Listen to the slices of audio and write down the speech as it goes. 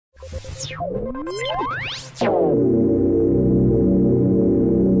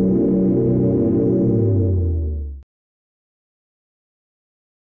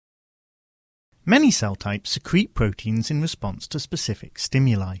Many cell types secrete proteins in response to specific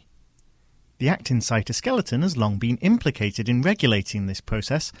stimuli. The actin cytoskeleton has long been implicated in regulating this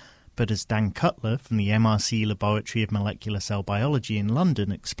process, but as Dan Cutler from the MRC Laboratory of Molecular Cell Biology in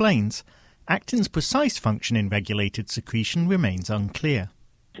London explains, actin's precise function in regulated secretion remains unclear.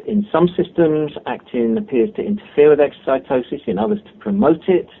 In some systems, actin appears to interfere with exocytosis, in others to promote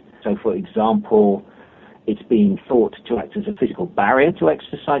it. So, for example, it's been thought to act as a physical barrier to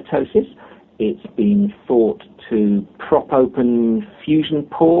exocytosis. It's been thought to prop open fusion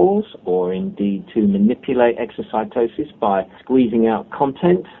pores or indeed to manipulate exocytosis by squeezing out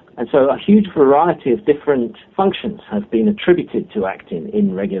content. And so a huge variety of different functions have been attributed to actin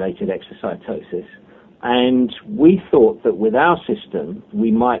in regulated exocytosis. And we thought that with our system, we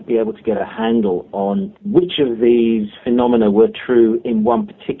might be able to get a handle on which of these phenomena were true in one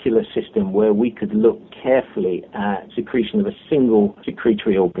particular system where we could look carefully at secretion of a single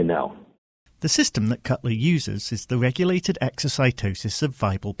secretory organelle. The system that Cutler uses is the regulated exocytosis of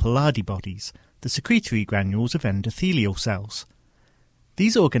Weibel-Palade bodies, the secretory granules of endothelial cells.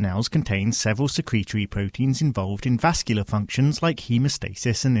 These organelles contain several secretory proteins involved in vascular functions like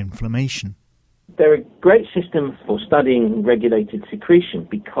hemostasis and inflammation. They're a great system for studying regulated secretion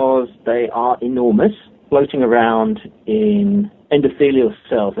because they are enormous, floating around in endothelial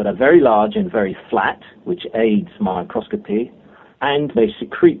cells that are very large and very flat, which aids microscopy. And they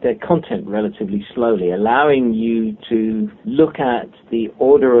secrete their content relatively slowly, allowing you to look at the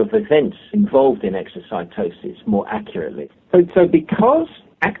order of events involved in exocytosis more accurately. So because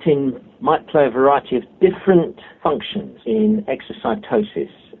actin might play a variety of different functions in exocytosis,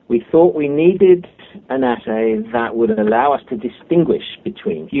 we thought we needed an assay that would allow us to distinguish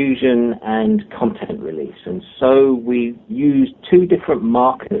between fusion and content release. And so we used two different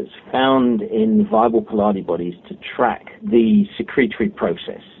markers found in Weibel-Palade bodies to track the secretory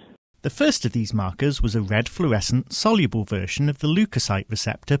process. The first of these markers was a red fluorescent soluble version of the leukocyte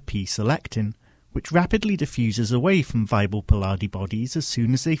receptor P-selectin, which rapidly diffuses away from Weibel-Palade bodies as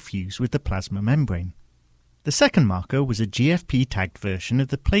soon as they fuse with the plasma membrane. The second marker was a GFP-tagged version of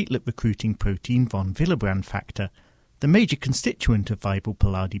the platelet-recruiting protein von Willebrand factor, the major constituent of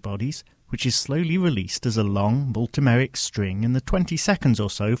Weibel-Palade bodies, which is slowly released as a long multimeric string in the 20 seconds or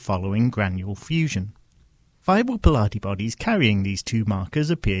so following granule fusion. Weibel-Palade bodies carrying these two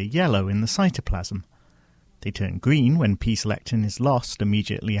markers appear yellow in the cytoplasm. They turn green when P-selectin is lost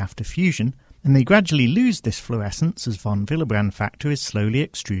immediately after fusion, and they gradually lose this fluorescence as von Willebrand factor is slowly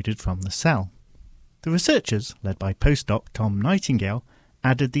extruded from the cell. The researchers, led by postdoc Tom Nightingale,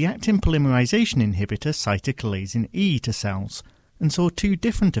 added the actin polymerization inhibitor cytoskeleton E to cells and saw two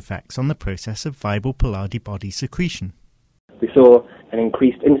different effects on the process of Weibel-Palade body secretion. We saw an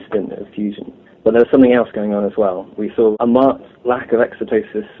increased incidence of fusion, but there was something else going on as well. We saw a marked lack of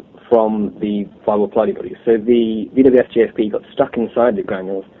exocytosis from the Weibel-Palade bodies. So the VWF-GFP got stuck inside the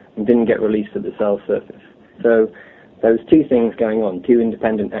granules and didn't get released at the cell surface. So there was two things going on, two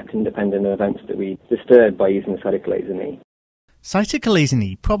independent, actin-dependent events that we disturbed by using the cytoskeleton E. Cytoskeleton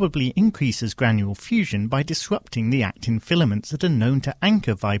E probably increases granule fusion by disrupting the actin filaments that are known to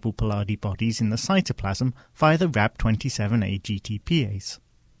anchor Weibel-Palade bodies in the cytoplasm via the Rab27A GTPase.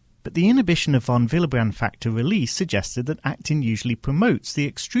 But the inhibition of von Willebrand factor release suggested that actin usually promotes the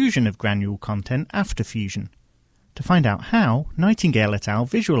extrusion of granule content after fusion. To find out how, Nightingale et al.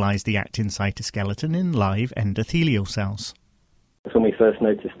 Visualized the actin cytoskeleton in live endothelial cells. That's when we first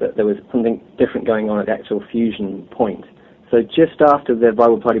noticed that there was something different going on at the actual fusion point. So just after the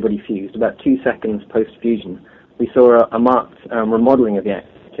Weibel-Palade body fused, about 2 seconds post-fusion, we saw a marked remodeling of the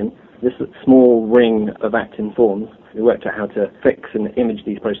actin. This small ring of actin forms. We worked out how to fix and image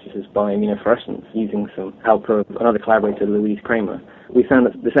these processes by immunofluorescence using some help of another collaborator, Louise Kramer. We found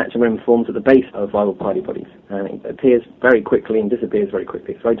that this actin ring forms at the base of Weibel-Palade bodies, and it appears very quickly and disappears very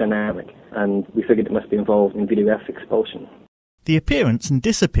quickly. It's very dynamic, and we figured it must be involved in VWF expulsion. The appearance and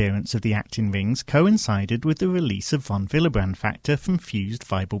disappearance of the actin rings coincided with the release of von Willebrand factor from fused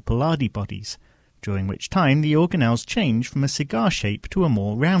Weibel-Palade bodies, during which time the organelles change from a cigar shape to a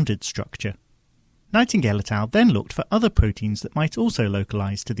more rounded structure. Nightingale et al. Then looked for other proteins that might also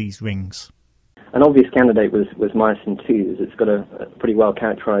localize to these rings. An obvious candidate was myosin 2, as it's got a pretty well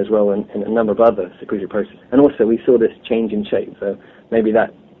characterized role in a number of other secretory processes. And also we saw this change in shape, so maybe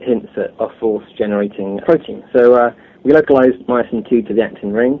that hints at a force-generating protein. So we localized myosin 2 to the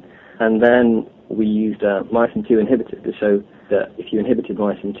actin ring, and then we used a myosin 2 inhibitor to show that if you inhibited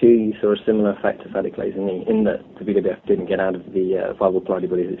myosin 2, you saw a similar effect to fediclasin E, in that the VWF didn't get out of the Weibel-Palade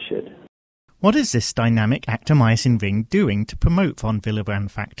body as it should. What is this dynamic actomyosin ring doing to promote von Willebrand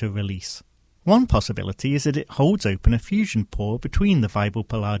factor release? One possibility is that it holds open a fusion pore between the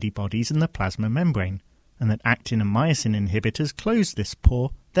Weibel-Palade bodies and the plasma membrane, and that actin and myosin inhibitors close this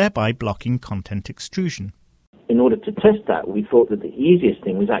pore, thereby blocking content extrusion. In order to test that, we thought that the easiest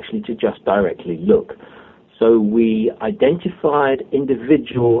thing was actually to just directly look. So we identified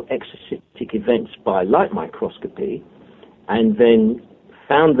individual exocytic events by light microscopy and then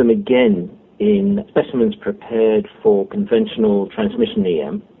found them again in specimens prepared for conventional transmission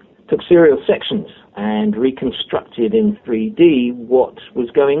EM, took serial sections and reconstructed in 3D what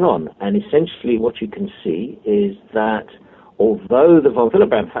was going on. And essentially what you can see is that although the von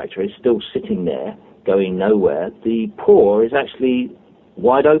Willebrand factor is still sitting there, going nowhere, the pore is actually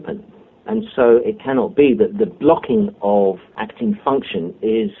wide open. And so it cannot be that the blocking of actin function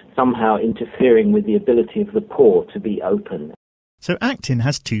is somehow interfering with the ability of the pore to be open. So actin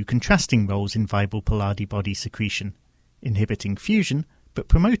has two contrasting roles in Weibel-Palade body secretion, inhibiting fusion, but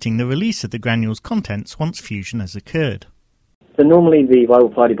promoting the release of the granule's contents once fusion has occurred. So normally the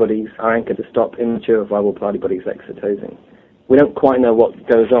Weibel-Palade bodies are anchored to stop immature Weibel-Palade bodies exotosing. We don't quite know what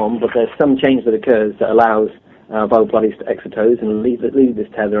goes on, but there's some change that occurs that allows Weibel-Palades to exotose and leave this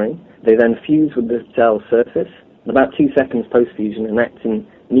tethering. They then fuse with the cell surface. And about 2 seconds post-fusion, an actin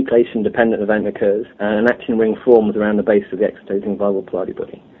nucleation-dependent event occurs, and an actin ring forms around the base of the exotosing Weibel-Palade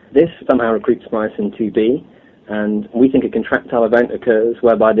body. This somehow recruits myosin 2B, and we think a contractile event occurs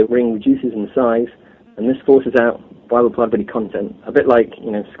whereby the ring reduces in size, and this forces out Weibel-Palade body content, a bit like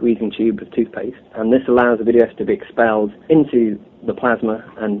squeezing tube of toothpaste, and this allows the VWF to be expelled into the plasma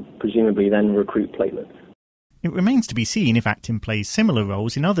and presumably then recruit platelets. It remains to be seen if actin plays similar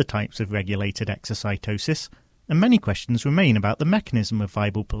roles in other types of regulated exocytosis, and many questions remain about the mechanism of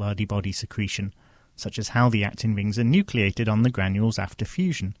Weibel-Palade body secretion, such as how the actin rings are nucleated on the granules after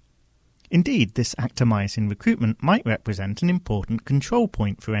fusion. Indeed, this actomyosin recruitment might represent an important control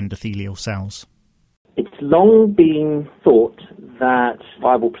point for endothelial cells. It's long been thought that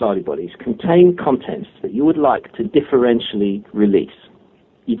Weibel-Palade bodies contain contents that you would like to differentially release.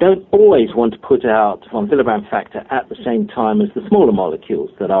 You don't always want to put out von Willebrand factor at the same time as the smaller molecules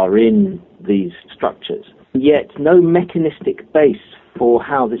that are in these structures. Yet no mechanistic base for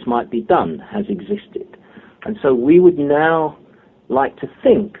how this might be done has existed. And so we would now like to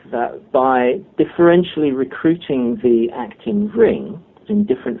think that by differentially recruiting the actin ring in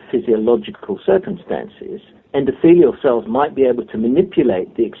different physiological circumstances, endothelial cells might be able to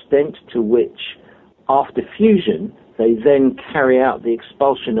manipulate the extent to which, after fusion, they then carry out the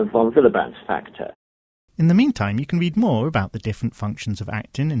expulsion of von Willebrand's factor. In the meantime, you can read more about the different functions of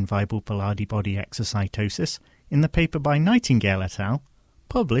actin in Weibel-Palade body exocytosis in the paper by Nightingale et al.,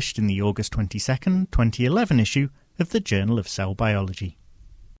 published in the August 22, 2011 issue of the Journal of Cell Biology.